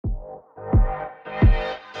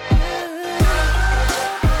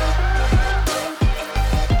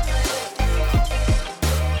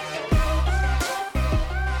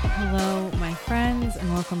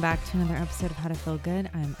back to another episode of How to Feel Good.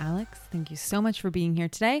 I'm Alex. Thank you so much for being here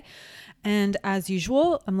today. And as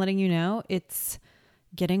usual, I'm letting you know it's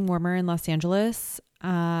getting warmer in Los Angeles.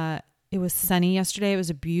 It was sunny yesterday. It was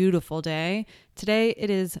a beautiful day. Today it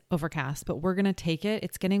is overcast, but we're going to take it.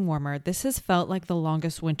 It's getting warmer. This has felt like the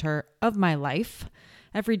longest winter of my life.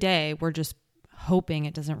 Every day we're just hoping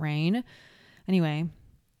it doesn't rain. Anyway,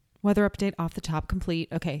 weather update off the top complete.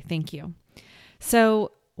 Okay, thank you.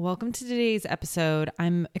 So welcome to today's episode.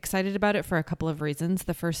 I'm excited about it for a couple of reasons.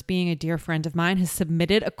 The first being a dear friend of mine has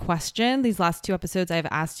submitted a question. These last two episodes, I've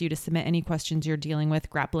asked you to submit any questions you're dealing with,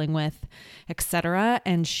 grappling with, etc.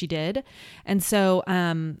 And she did. And so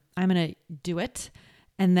I'm going to do it.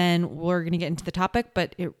 And then we're going to get into the topic.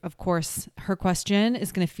 But of course, her question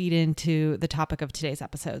is going to feed into the topic of today's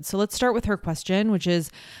episode. So let's start with her question, which is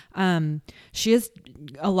she has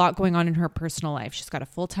a lot going on in her personal life. She's got a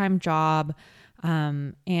full-time job.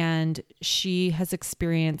 And she has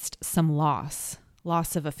experienced some loss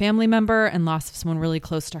of a family member and loss of someone really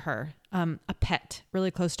close to her, a pet really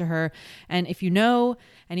close to her. And if you know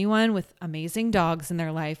anyone with amazing dogs in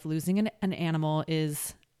their life, losing an animal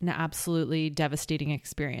is an absolutely devastating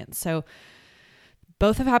experience. So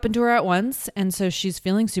both have happened to her at once. And so she's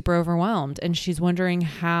feeling super overwhelmed and she's wondering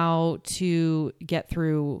how to get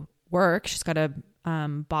through work. She's got a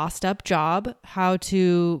bossed up job, how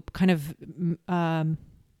to kind of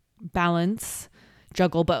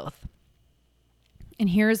juggle both. And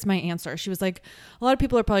here's my answer. She was like, a lot of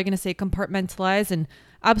people are probably going to say compartmentalize, and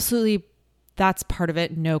absolutely that's part of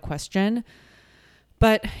it, no question.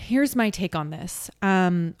 But here's my take on this.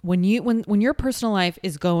 When your personal life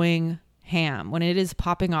is going ham, when it is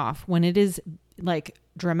popping off, when it is like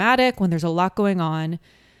dramatic, when there's a lot going on,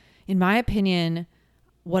 in my opinion,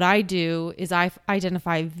 what I do is I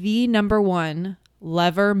identify the number one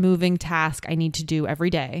lever moving task I need to do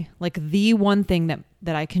every day. Like the one thing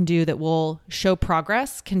that I can do that will show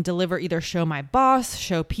progress, can deliver, either show my boss,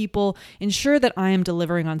 show people, ensure that I am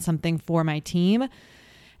delivering on something for my team.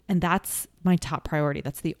 And that's my top priority.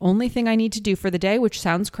 That's the only thing I need to do for the day, which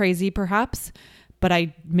sounds crazy perhaps, but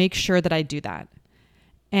I make sure that I do that.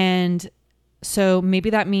 And so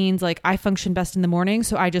maybe that means like I function best in the morning.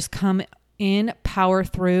 So I just come in, power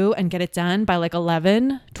through and get it done by like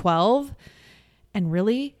 11, 12. And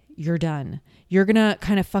really, you're done. You're going to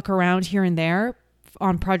kind of fuck around here and there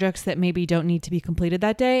on projects that maybe don't need to be completed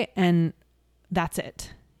that day. And that's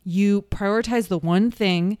it. You prioritize the one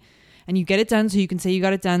thing and you get it done so you can say you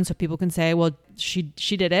got it done. So people can say, well, she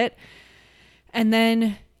did it. And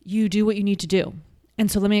then you do what you need to do. And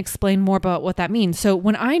so let me explain more about what that means. So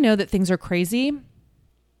when I know that things are crazy,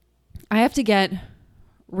 I have to get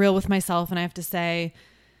real with myself. And I have to say,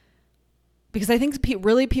 because I think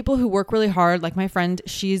really people who work really hard, like my friend,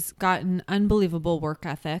 she's got an unbelievable work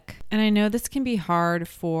ethic. And I know this can be hard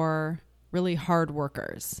for really hard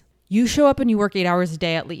workers. You show up and you work 8 hours a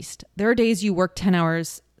day at least. There are days you work 10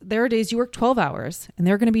 hours. There are days you work 12 hours. And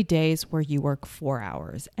there are going to be days where you work 4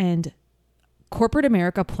 hours. And corporate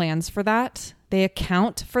America plans for that. They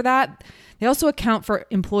account for that. They also account for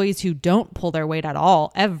employees who don't pull their weight at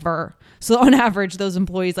all, ever. So on average, those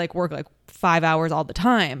employees like work like 5 hours all the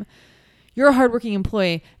time. You're a hardworking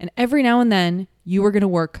employee, and every now and then you are going to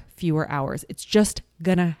work fewer hours. It's just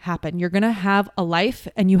going to happen. You're going to have a life,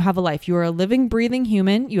 and you have a life. You are a living, breathing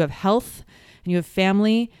human. You have health, and you have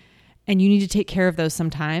family, and you need to take care of those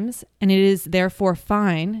sometimes. And it is therefore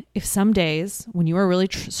fine if some days when you are really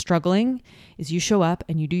struggling is you show up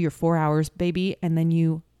and you do your 4 hours, baby, and then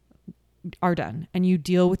you are done. And you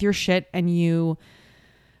deal with your shit, and you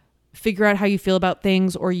figure out how you feel about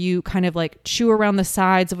things, or you kind of like chew around the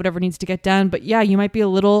sides of whatever needs to get done. But yeah, you might be a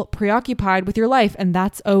little preoccupied with your life, and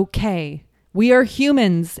that's okay. We are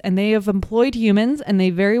humans, and they have employed humans, and they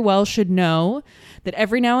very well should know that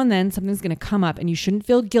every now and then something's going to come up, and you shouldn't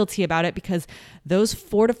feel guilty about it, because those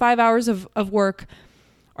 4 to 5 hours of work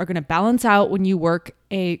are going to balance out when you work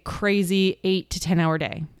a crazy 8 to 10 hour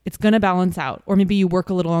day. It's going to balance out. Or maybe you work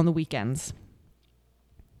a little on the weekends.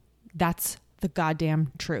 That's the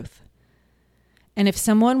goddamn truth. And if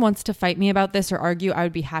someone wants to fight me about this or argue, I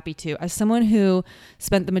would be happy to. As someone who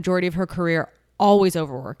spent the majority of her career always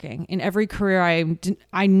overworking, in every career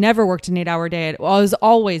I never worked an 8 hour day. It was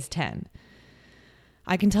always 10.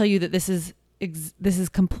 I can tell you that this is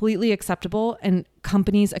completely acceptable, and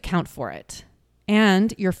companies account for it.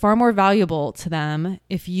 And you're far more valuable to them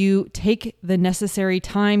if you take the necessary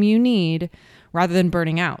time you need rather than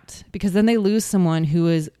burning out, because then they lose someone who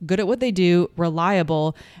is good at what they do,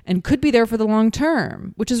 reliable, and could be there for the long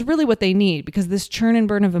term, which is really what they need, because this churn and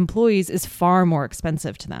burn of employees is far more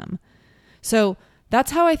expensive to them. So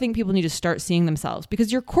that's how I think people need to start seeing themselves,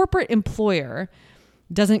 because your corporate employer,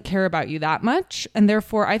 doesn't care about you that much. And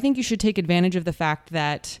therefore, I think you should take advantage of the fact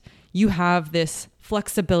that you have this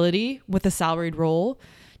flexibility with a salaried role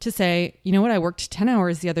to say, you know what, I worked 10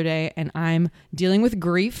 hours the other day and I'm dealing with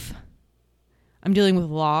grief. I'm dealing with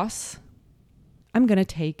loss. I'm going to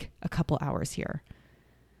take a couple hours here.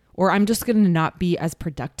 Or I'm just going to not be as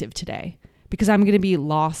productive today because I'm going to be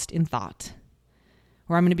lost in thought.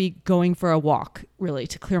 Or I'm going to be going for a walk, really,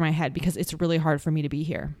 to clear my head because it's really hard for me to be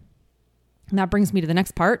here. And that brings me to the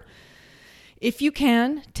next part. If you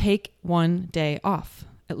can, take one day off,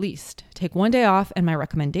 at least. Take one day off, and my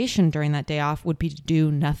recommendation during that day off would be to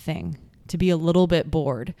do nothing, to be a little bit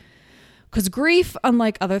bored. Because grief,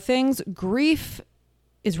 unlike other things, grief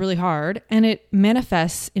is really hard, and it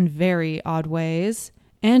manifests in very odd ways,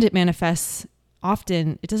 and it manifests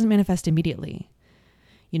often, it doesn't manifest immediately.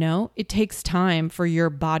 You know, it takes time for your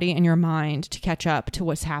body and your mind to catch up to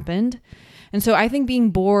what's happened. And so I think being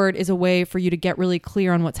bored is a way for you to get really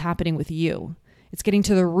clear on what's happening with you. It's getting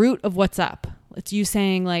to the root of what's up. It's you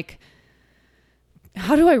saying like,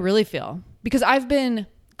 how do I really feel? Because I've been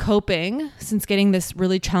coping since getting this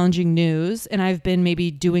really challenging news, and I've been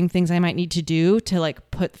maybe doing things I might need to do to like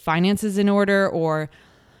put finances in order or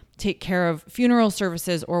take care of funeral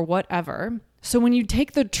services or whatever. So when you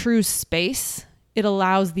take the true space, it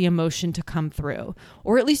allows the emotion to come through.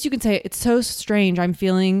 Or at least you can say, it's so strange, I'm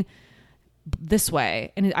feeling this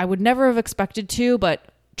way. And I would never have expected to, but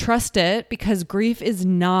trust it, because grief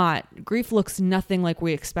looks nothing like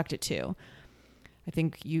we expect it to. I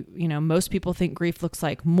think most people think grief looks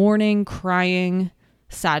like mourning, crying,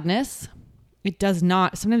 sadness. It does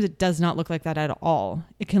not. Sometimes it does not look like that at all.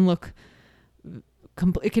 It can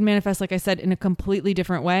manifest, like I said, in a completely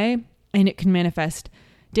different way. And it can manifest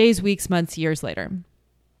days, weeks, months, years later.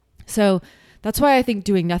 So that's why I think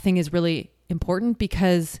doing nothing is really important,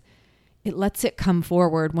 because it lets it come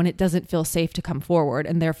forward when it doesn't feel safe to come forward,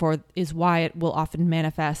 and therefore is why it will often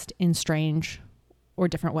manifest in strange or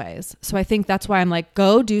different ways. So I think that's why I'm like,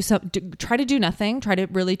 try to do nothing, try to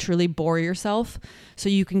really truly bore yourself so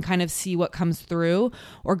you can kind of see what comes through,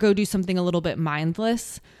 or go do something a little bit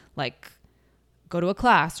mindless, like go to a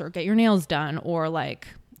class or get your nails done, or like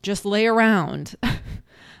just lay around.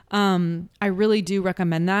 I really do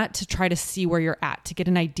recommend that, to try to see where you're at, to get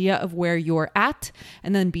an idea of where you're at,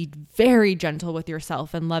 and then be very gentle with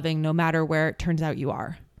yourself and loving no matter where it turns out you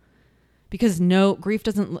are. Because grief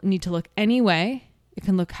doesn't need to look any way. It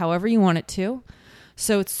can look however you want it to.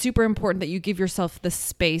 So it's super important that you give yourself the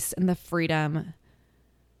space and the freedom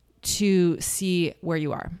to see where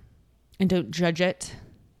you are, and don't judge it.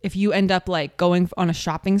 If you end up like going on a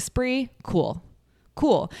shopping spree, cool.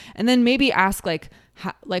 And then maybe ask like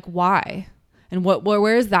why, and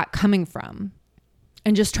where is that coming from?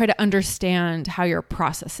 And just try to understand how you're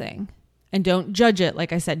processing, and don't judge it.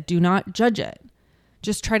 Like I said, do not judge it.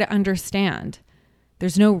 Just try to understand.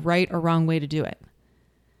 There's no right or wrong way to do it.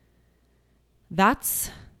 That's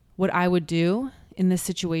what I would do in this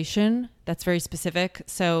situation. That's very specific.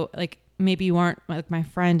 So like, maybe you aren't like my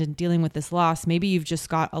friend and dealing with this loss. Maybe you've just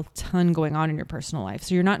got a ton going on in your personal life.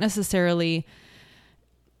 So you're not necessarily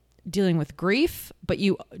dealing with grief, but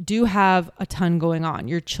you do have a ton going on.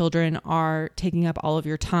 Your children are taking up all of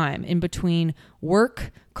your time in between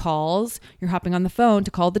work calls. You're hopping on the phone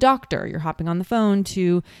to call the doctor. You're hopping on the phone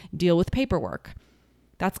to deal with paperwork.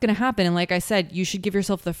 That's going to happen. And like I said, you should give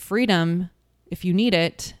yourself the freedom, if you need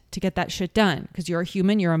it, to get that shit done, because you're a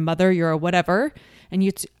human, you're a mother, you're a whatever, and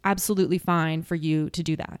it's absolutely fine for you to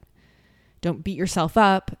do that. Don't beat yourself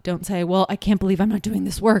up. Don't say, well, I can't believe I'm not doing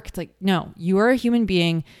this work. It's like, no, you are a human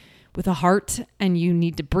being with a heart, and you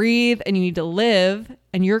need to breathe and you need to live,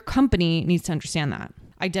 and your company needs to understand that.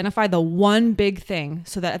 Identify the one big thing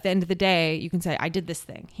so that at the end of the day, you can say, I did this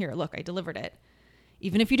thing. Here, look, I delivered it.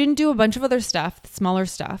 Even if you didn't do a bunch of other stuff, smaller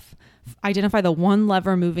stuff, identify the one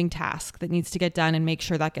lever moving task that needs to get done and make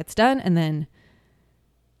sure that gets done. And then,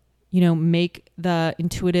 make the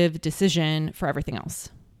intuitive decision for everything else.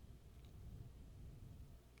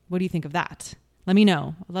 What do you think of that? Let me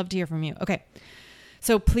know. I'd love to hear from you. Okay.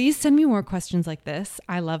 So please send me more questions like this.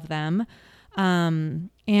 I love them. And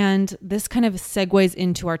this kind of segues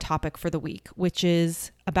into our topic for the week, which is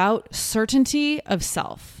about certainty of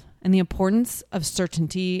self and the importance of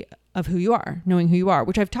certainty of who you are, knowing who you are,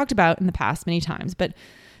 which I've talked about in the past many times. But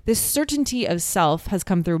this certainty of self has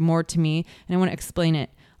come through more to me, and I want to explain it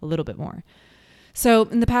a little bit more. So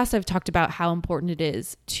in the past, I've talked about how important it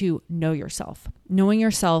is to know yourself. Knowing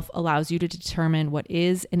yourself allows you to determine what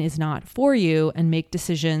is and is not for you and make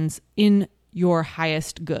decisions in your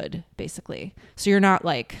highest good, basically. So you're not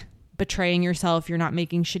like betraying yourself. You're not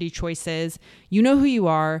making shitty choices. You know who you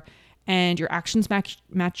are, and your actions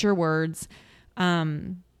match your words.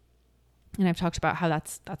 And I've talked about how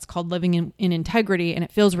that's called living in integrity, and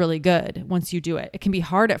it feels really good once you do it. It can be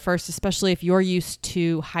hard at first, especially if you're used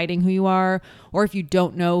to hiding who you are, or if you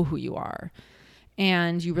don't know who you are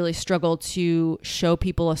and you really struggle to show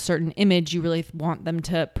people a certain image. You really want them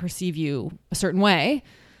to perceive you a certain way,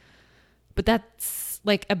 but that's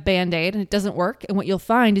like a Band-Aid and it doesn't work. And what you'll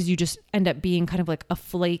find is you just end up being kind of like a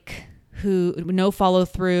flake who no follow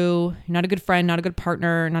through, not a good friend, not a good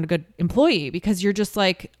partner, not a good employee, because you're just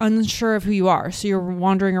like unsure of who you are. So you're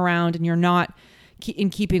wandering around and you're not in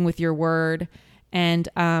keeping with your word. And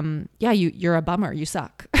you're a bummer. You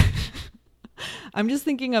suck. I'm just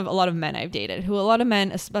thinking of a lot of men I've dated,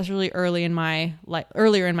 especially earlier in my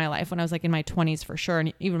life, when I was like in my 20s for sure,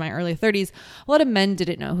 and even my early 30s, a lot of men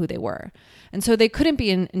didn't know who they were. And so they couldn't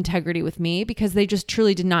be in integrity with me because they just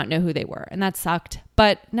truly did not know who they were. And that sucked.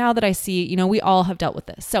 But now that I see, we all have dealt with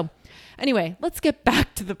this. So anyway, let's get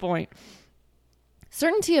back to the point.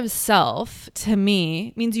 Certainty of self, to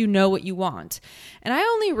me, means you know what you want. And I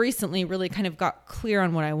only recently really kind of got clear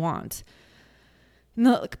on what I want. In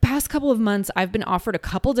the past couple of months, I've been offered a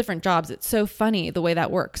couple different jobs. It's so funny the way that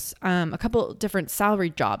works. A couple different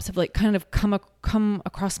salaried jobs have like kind of come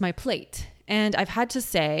across my plate. And I've had to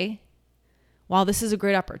say, while this is a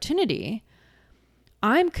great opportunity,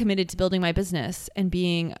 I'm committed to building my business and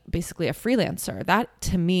being basically a freelancer. That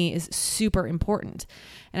to me is super important.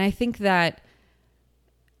 And I think that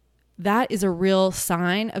is a real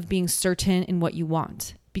sign of being certain in what you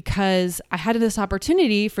want. Because I had this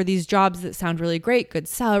opportunity for these jobs that sound really great, good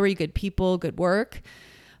salary, good people, good work,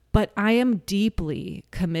 but I am deeply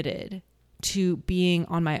committed to being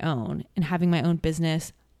on my own and having my own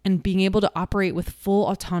business and being able to operate with full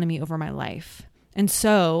autonomy over my life. And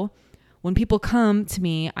so when people come to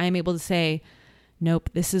me, I am able to say,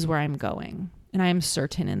 nope, this is where I'm going. And I am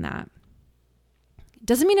certain in that.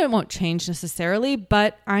 Doesn't mean it won't change necessarily,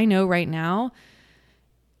 but I know right now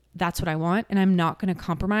that's what I want, and I'm not going to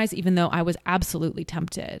compromise, even though I was absolutely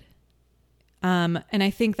tempted. And I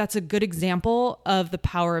think that's a good example of the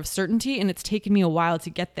power of certainty, and it's taken me a while to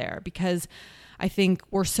get there because I think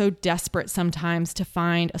we're so desperate sometimes to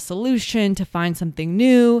find a solution, to find something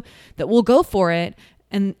new, that we'll go for it,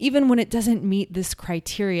 and even when it doesn't meet this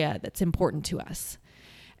criteria that's important to us.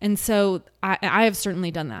 And so I have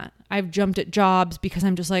certainly done that. I've jumped at jobs because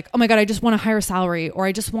I'm just like, oh my God, I just want a higher salary, or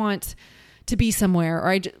I just want to be somewhere,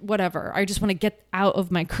 or whatever. I just want to get out of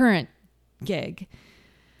my current gig.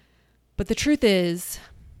 But the truth is,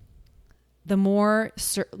 the more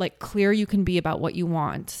clear you can be about what you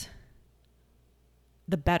want,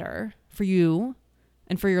 the better for you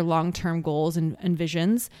and for your long-term goals and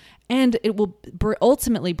visions. And it will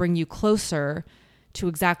ultimately bring you closer to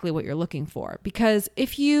exactly what you're looking for. Because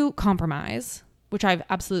if you compromise, which I've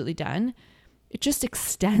absolutely done, it just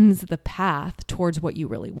extends the path towards what you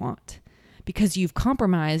really want. Because you've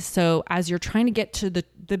compromised. So as you're trying to get to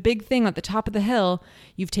the big thing at the top of the hill,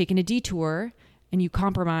 you've taken a detour and you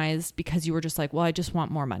compromised because you were just like, well, I just want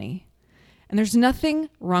more money. And there's nothing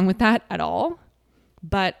wrong with that at all.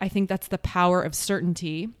 But I think that's the power of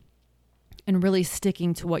certainty and really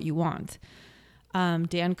sticking to what you want.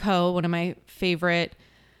 Dan Koh, one of my favorite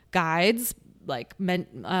guides,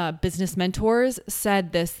 business mentors,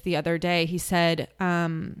 said this the other day. He said,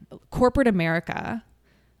 corporate America,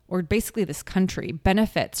 or basically this country,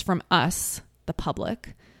 benefits from us, the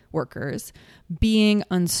public workers, being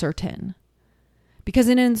uncertain. Because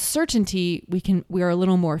in uncertainty, we are a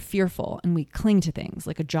little more fearful and we cling to things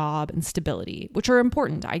like a job and stability, which are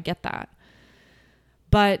important. I get that.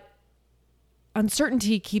 But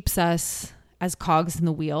uncertainty keeps us as cogs in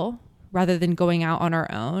the wheel rather than going out on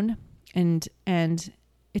our own. And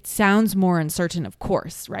it sounds more uncertain, of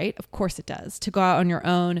course, right? Of course it does. To go out on your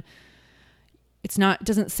own, it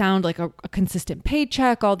doesn't sound like a consistent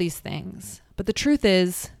paycheck, all these things. But the truth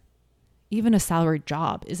is, even a salaried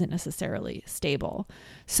job isn't necessarily stable.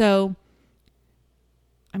 So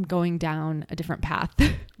I'm going down a different path.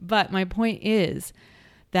 But my point is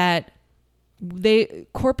that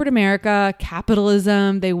corporate America,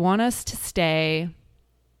 capitalism, they want us to stay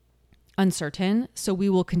uncertain. So we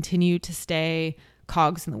will continue to stay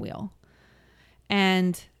cogs in the wheel.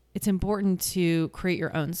 And it's important to create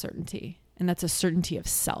your own certainty. And that's a certainty of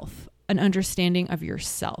self, an understanding of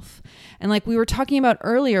yourself. And like we were talking about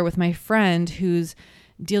earlier with my friend who's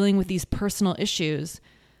dealing with these personal issues,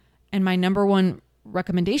 and my number one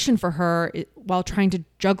recommendation for her while trying to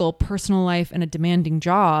juggle personal life and a demanding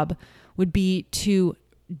job would be to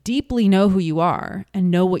deeply know who you are and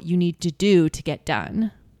know what you need to do to get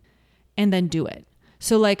done, and then do it.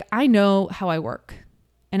 So like, I know how I work,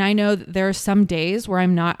 and I know that there are some days where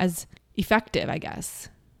I'm not as effective, I guess,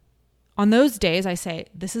 On those days, I say,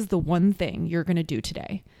 this is the one thing you're going to do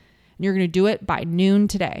today. And you're going to do it by noon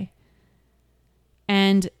today.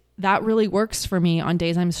 And that really works for me on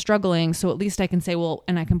days I'm struggling. So at least I can say, well,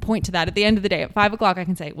 and I can point to that at the end of the day at 5 o'clock, I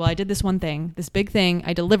can say, well, I did this one thing, this big thing,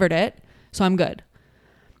 I delivered it. So I'm good.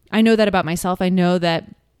 I know that about myself. I know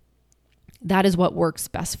that that is what works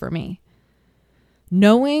best for me.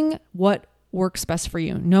 Knowing what works best for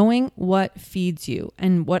you, knowing what feeds you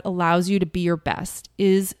and what allows you to be your best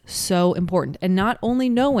is so important. And not only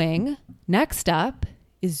knowing, next up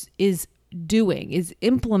is doing, is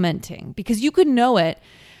implementing, because you could know it,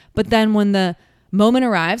 but then when the moment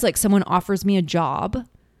arrives, like someone offers me a job,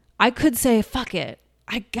 I could say, fuck it.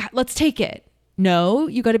 Let's take it. No,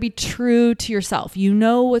 you got to be true to yourself. You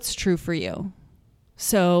know what's true for you.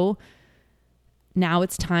 So now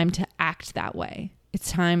it's time to act that way. It's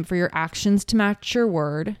time for your actions to match your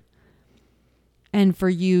word and for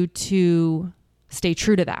you to stay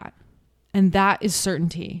true to that. And that is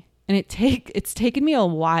certainty. And it's taken me a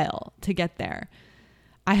while to get there.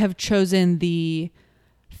 I have chosen the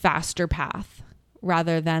faster path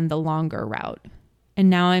rather than the longer route. And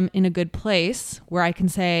now I'm in a good place where I can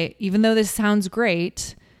say, even though this sounds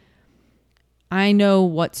great, I know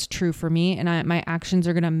what's true for me, and my actions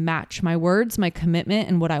are going to match my words, my commitment,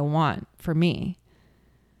 and what I want for me.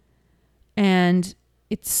 And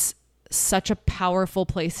it's such a powerful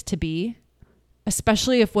place to be,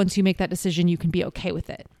 especially if once you make that decision, you can be okay with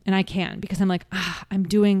it. And I can, because I'm like, I'm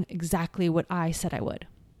doing exactly what I said I would.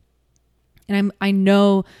 And I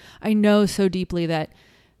know so deeply that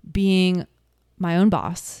being my own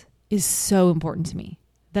boss is so important to me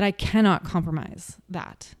that I cannot compromise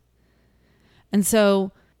that. And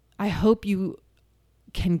so I hope you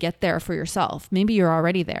can get there for yourself. Maybe you're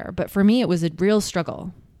already there, but for me, it was a real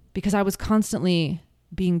struggle because I was constantly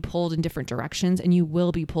being pulled in different directions, and you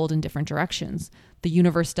will be pulled in different directions. The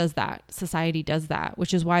universe does that. Society does that,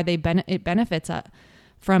 which is why it benefits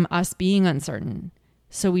from us being uncertain.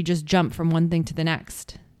 So we just jump from one thing to the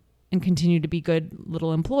next and continue to be good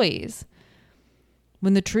little employees.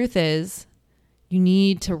 When the truth is, you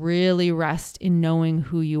need to really rest in knowing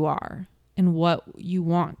who you are and what you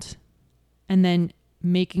want, and then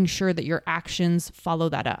making sure that your actions follow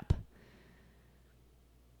that up.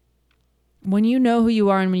 When you know who you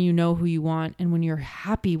are and when you know who you want and when you're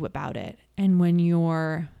happy about it and when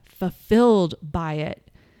you're fulfilled by it,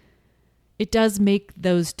 it does make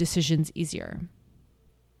those decisions easier.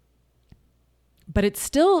 But it's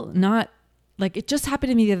still not like, it just happened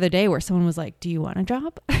to me the other day where someone was like, do you want a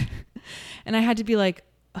job? And I had to be like,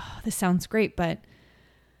 oh, this sounds great. But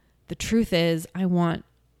the truth is I want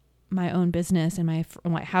my own business and I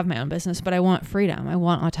have my own business, but I want freedom. I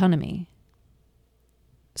want autonomy.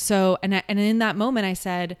 So, and in that moment I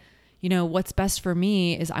said, what's best for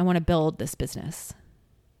me is I want to build this business.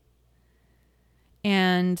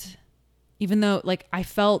 And even though I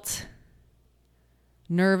felt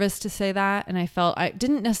nervous to say that, and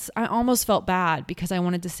I almost felt bad because I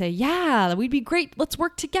wanted to say, yeah, we'd be great. Let's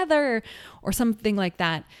work together or something like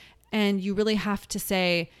that. And you really have to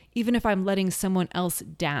say, even if I'm letting someone else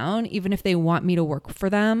down, even if they want me to work for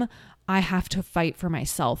them, I have to fight for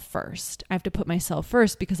myself first. I have to put myself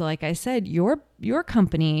first because, like I said, your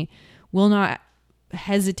company will not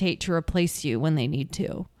hesitate to replace you when they need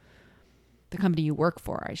to. The company you work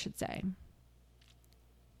for, I should say.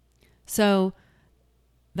 So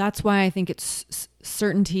that's why I think it's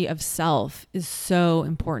certainty of self is so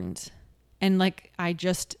important. And like I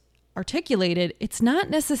just articulated, it's not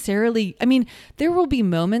necessarily, there will be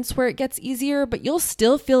moments where it gets easier, but you'll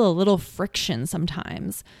still feel a little friction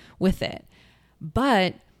sometimes with it.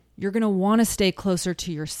 But you're going to want to stay closer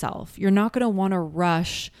to yourself. You're not going to want to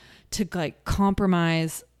rush to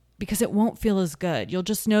compromise because it won't feel as good. You'll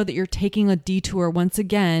just know that you're taking a detour once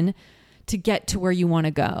again to get to where you want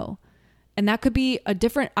to go. And that could be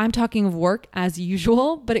I'm talking of work as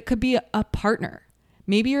usual, but it could be a partner.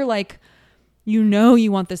 Maybe you're like,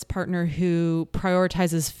 you want this partner who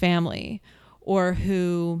prioritizes family or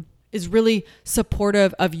who is really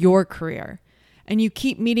supportive of your career. And you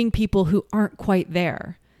keep meeting people who aren't quite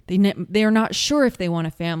there. They are not sure if they want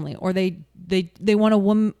a family, or they want a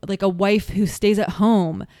woman, like a wife who stays at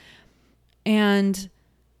home. And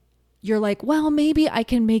you're like, well, maybe I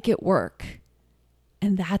can make it work.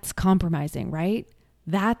 And that's compromising, right?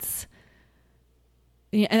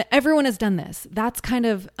 And everyone has done this. That's kind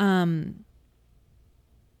of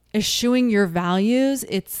eschewing your values.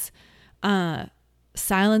 It's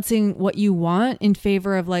silencing what you want in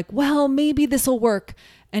favor of well, maybe this will work.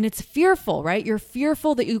 And it's fearful, right? You're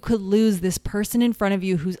fearful that you could lose this person in front of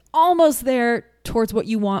you who's almost there towards what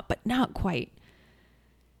you want, but not quite.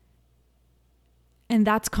 And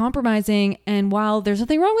that's compromising. And while there's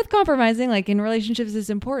nothing wrong with compromising, like in relationships is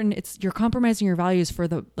important, you're compromising your values for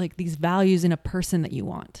these values in a person that you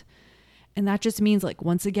want. And that just means like,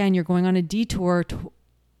 once again, you're going on a detour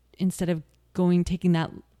instead of taking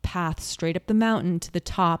that path straight up the mountain to the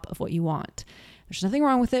top of what you want. There's nothing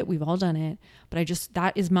wrong with it. We've all done it. But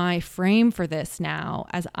that is my frame for this now,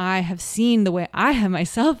 as I have seen the way I have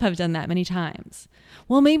myself have done that many times.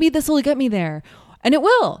 Well, maybe this will get me there, and it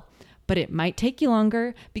will. But it might take you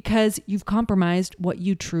longer because you've compromised what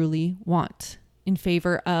you truly want in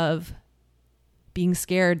favor of being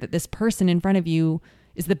scared that this person in front of you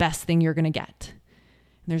is the best thing you're going to get.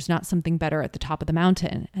 And there's not something better at the top of the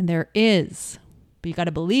mountain. And there is. But you got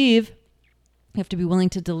to believe, you have to be willing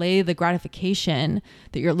to delay the gratification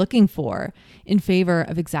that you're looking for in favor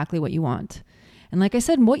of exactly what you want. And like I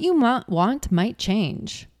said, what you want might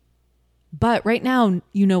change. But right now,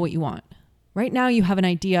 you know what you want. Right now, you have an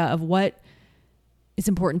idea of what is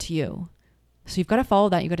important to you. So you've got to follow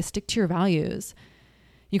that. You've got to stick to your values.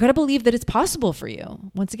 You got to believe that it's possible for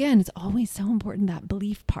you. Once again, it's always so important, that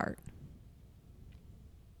belief part.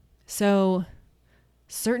 So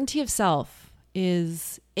certainty of self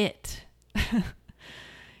is it.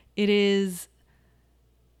 It is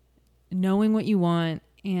knowing what you want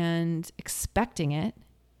and expecting it.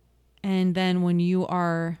 And then when you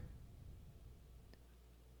are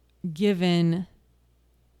given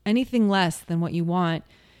anything less than what you want,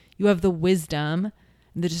 you have the wisdom,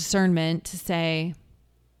 the discernment to say,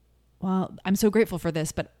 well, I'm so grateful for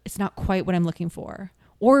this, but it's not quite what I'm looking for.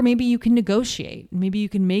 Or maybe you can negotiate. Maybe you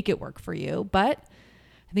can make it work for you. But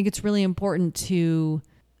I think it's really important to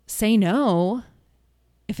say no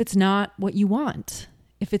if it's not what you want,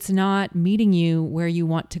 if it's not meeting you where you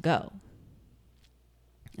want to go.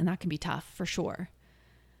 And that can be tough for sure.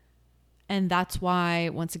 And that's why,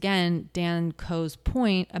 once again, Dan Koh's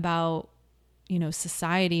point about,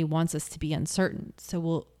 society wants us to be uncertain. So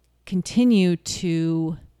we'll continue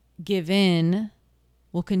to give in.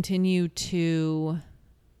 We'll continue to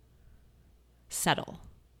settle.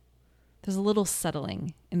 There's a little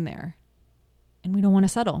settling in there. And we don't want to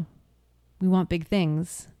settle. We want big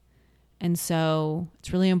things. And so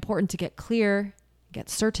it's really important to get clear, get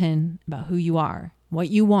certain about who you are, what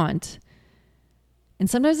you want. And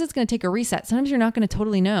sometimes it's going to take a reset. Sometimes you're not going to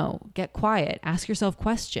totally know. Get quiet. Ask yourself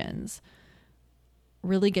questions.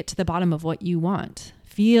 Really get to the bottom of what you want.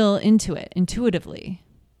 Feel into it intuitively.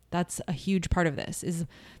 That's a huge part of this, is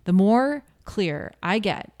the more clear I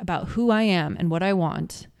get about who I am and what I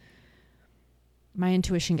want, my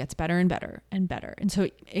intuition gets better and better and better. And so,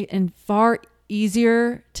 and far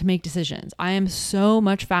easier to make decisions. I am so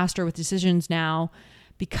much faster with decisions now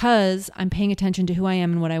because I'm paying attention to who I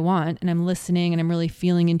am and what I want, and I'm listening and I'm really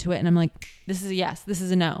feeling into it. And I'm like, this is a yes, this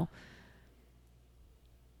is a no.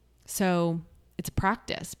 So it's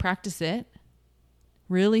practice. Practice it.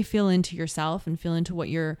 Really feel into yourself and feel into what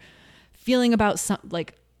you're feeling about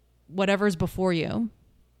whatever's before you.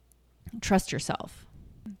 Trust yourself.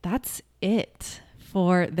 That's it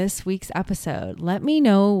for this week's episode. Let me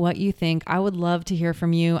know what you think. I would love to hear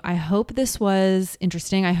from you. I hope this was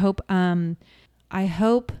interesting. I hope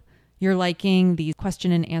you're liking the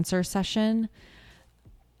question and answer session.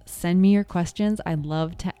 Send me your questions. I'd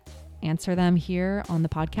love to answer them here on the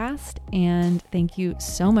podcast. And thank you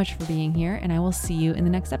so much for being here. And I will see you in the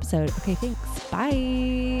next episode. Okay, thanks.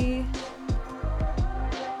 Bye.